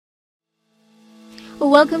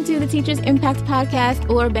Welcome to the Teachers Impact Podcast,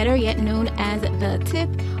 or better yet known as The Tip,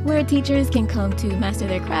 where teachers can come to master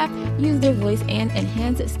their craft, use their voice, and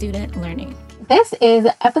enhance student learning. This is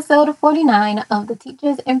episode 49 of the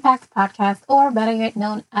Teachers Impact Podcast, or better yet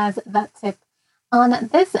known as The Tip. On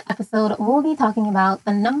this episode, we'll be talking about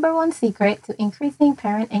the number one secret to increasing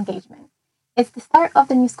parent engagement. It's the start of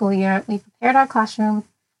the new school year. We've prepared our classroom,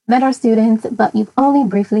 met our students, but you've only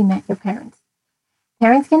briefly met your parents.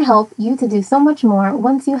 Parents can help you to do so much more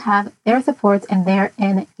once you have their support and their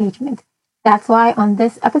engagement. That's why on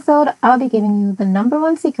this episode, I'll be giving you the number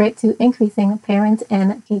one secret to increasing parent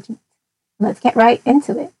engagement. Let's get right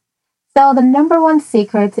into it. So the number one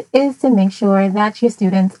secret is to make sure that your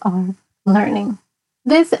students are learning.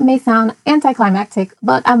 This may sound anticlimactic,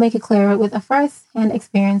 but I'll make it clear with a first-hand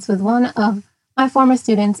experience with one of my former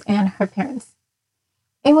students and her parents.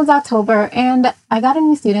 It was October, and I got a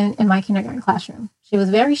new student in my kindergarten classroom. She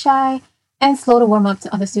was very shy and slow to warm up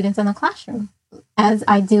to other students in the classroom. As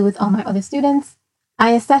I do with all my other students,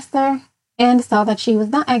 I assessed her and saw that she was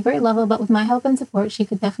not at grade level, but with my help and support, she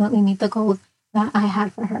could definitely meet the goals that I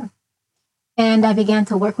had for her. And I began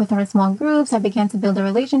to work with her in small groups. I began to build a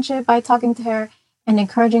relationship by talking to her and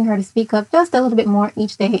encouraging her to speak up just a little bit more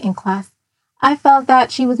each day in class. I felt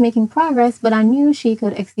that she was making progress, but I knew she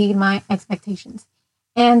could exceed my expectations.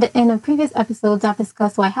 And in the previous episodes, I've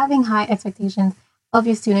discussed why having high expectations of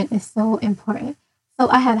your student is so important. So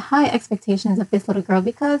I had high expectations of this little girl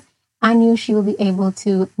because I knew she would be able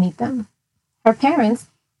to meet them. Her parents,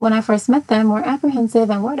 when I first met them, were apprehensive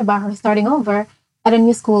and worried about her starting over at a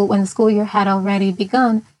new school when the school year had already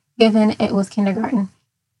begun, given it was kindergarten.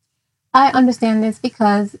 I understand this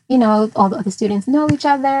because, all the other students know each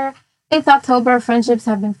other. It's October, friendships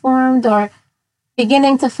have been formed or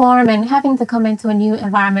beginning to form, and having to come into a new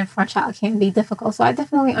environment for a child can be difficult. So I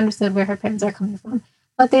definitely understood where her parents are coming from.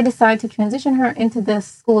 But they decided to transition her into the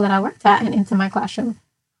school that I worked at and into my classroom.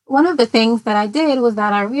 One of the things that I did was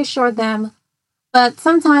that I reassured them, but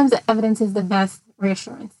sometimes the evidence is the best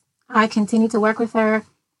reassurance. I continued to work with her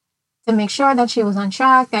to make sure that she was on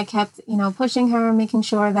track. I kept, pushing her, making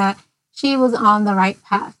sure that she was on the right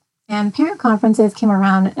path. And parent conferences came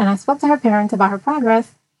around, and I spoke to her parents about her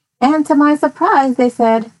progress. And to my surprise, they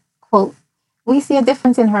said, quote, "We see a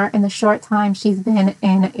difference in her in the short time she's been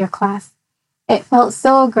in your class." It felt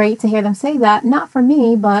so great to hear them say that, not for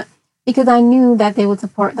me, but because I knew that they would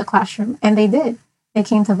support the classroom. And they did. They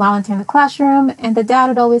came to volunteer in the classroom, and the dad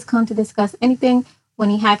would always come to discuss anything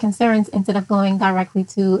when he had concerns instead of going directly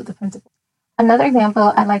to the principal. Another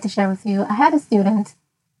example I'd like to share with you, I had a student,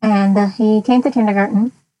 and he came to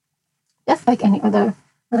kindergarten, just like any other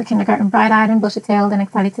little kindergarten, bright-eyed and bushy-tailed and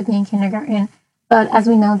excited to be in kindergarten. But as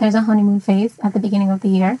we know, there's a honeymoon phase at the beginning of the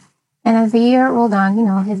year. And as the year rolled on,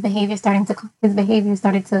 his behavior started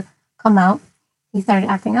to come out. He started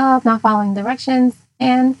acting up, not following directions.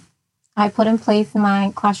 And I put in place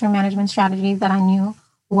my classroom management strategies that I knew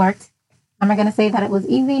worked. Am I going to say that it was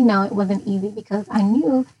easy? No, it wasn't easy because I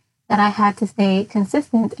knew that I had to stay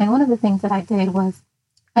consistent. And one of the things that I did was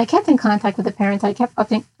I kept in contact with the parents. I kept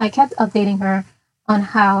updating her on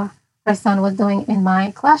how her son was doing in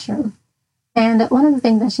my classroom. And one of the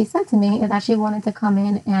things that she said to me is that she wanted to come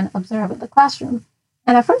in and observe the classroom.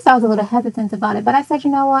 And at first I was a little hesitant about it, but I said,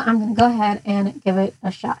 you know what, I'm going to go ahead and give it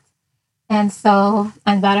a shot. And so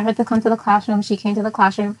I invited her to come to the classroom. She came to the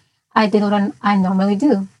classroom. I did what I normally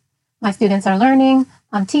do. My students are learning,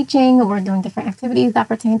 I'm teaching, we're doing different activities that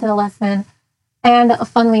pertain to the lesson. And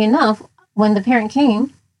funnily enough, when the parent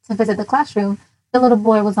came to visit the classroom, the little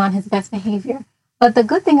boy was on his best behavior. But the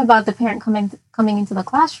good thing about the parent coming into the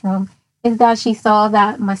classroom is that she saw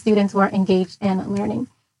that my students were engaged in learning.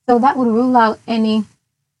 So that would rule out any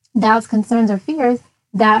doubts, concerns, or fears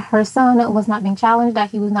that her son was not being challenged,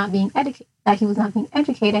 that he was not being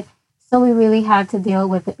educated. So we really had to deal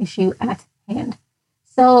with the issue at hand.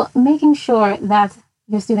 So making sure that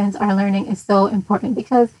your students are learning is so important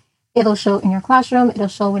because it'll show in your classroom, it'll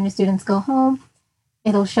show when your students go home,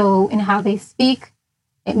 it'll show in how they speak.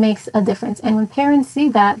 It makes a difference. And when parents see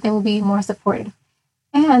that, they will be more supportive.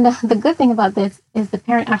 And the good thing about this is the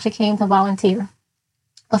parent actually came to volunteer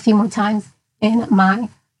a few more times in my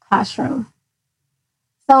classroom.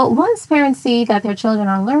 So once parents see that their children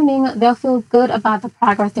are learning, they'll feel good about the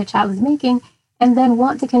progress their child is making and then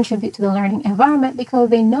want to contribute to the learning environment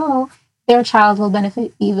because they know their child will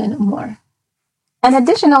benefit even more. An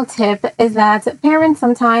additional tip is that parents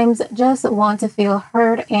sometimes just want to feel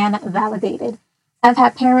heard and validated. I've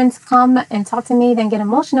had parents come and talk to me, then get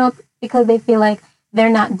emotional because they feel like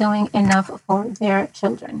they're not doing enough for their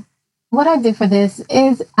children. What I do for this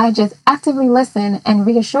is I just actively listen and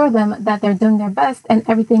reassure them that they're doing their best and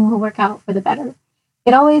everything will work out for the better.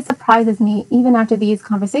 It always surprises me, even after these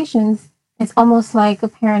conversations, it's almost like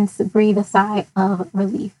parents breathe a sigh of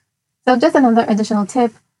relief. So just another additional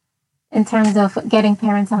tip in terms of getting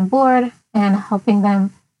parents on board and helping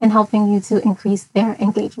them and helping you to increase their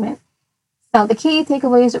engagement. So the key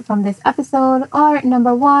takeaways from this episode are: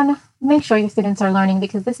 number one, make sure your students are learning,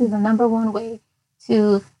 because this is the number one way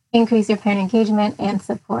to increase your parent engagement and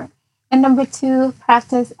support. And number two,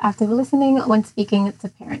 practice active listening when speaking to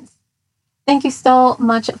parents. Thank you so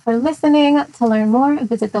much for listening. To learn more,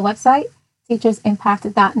 visit the website,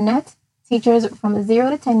 teachersimpact.net. Teachers from 0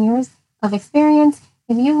 to 10 years of experience.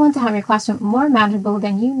 If you want to have your classroom more manageable,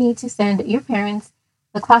 then you need to send your parents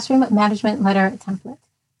the classroom management letter template.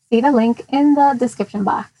 See the link in the description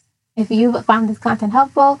box. If you've found this content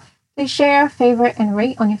helpful, please share, favorite, and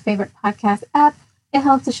rate on your favorite podcast app. It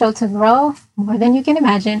helps the show to grow more than you can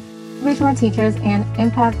imagine, reach more teachers, and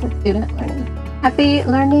impact student learning. Happy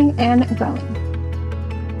learning and growing.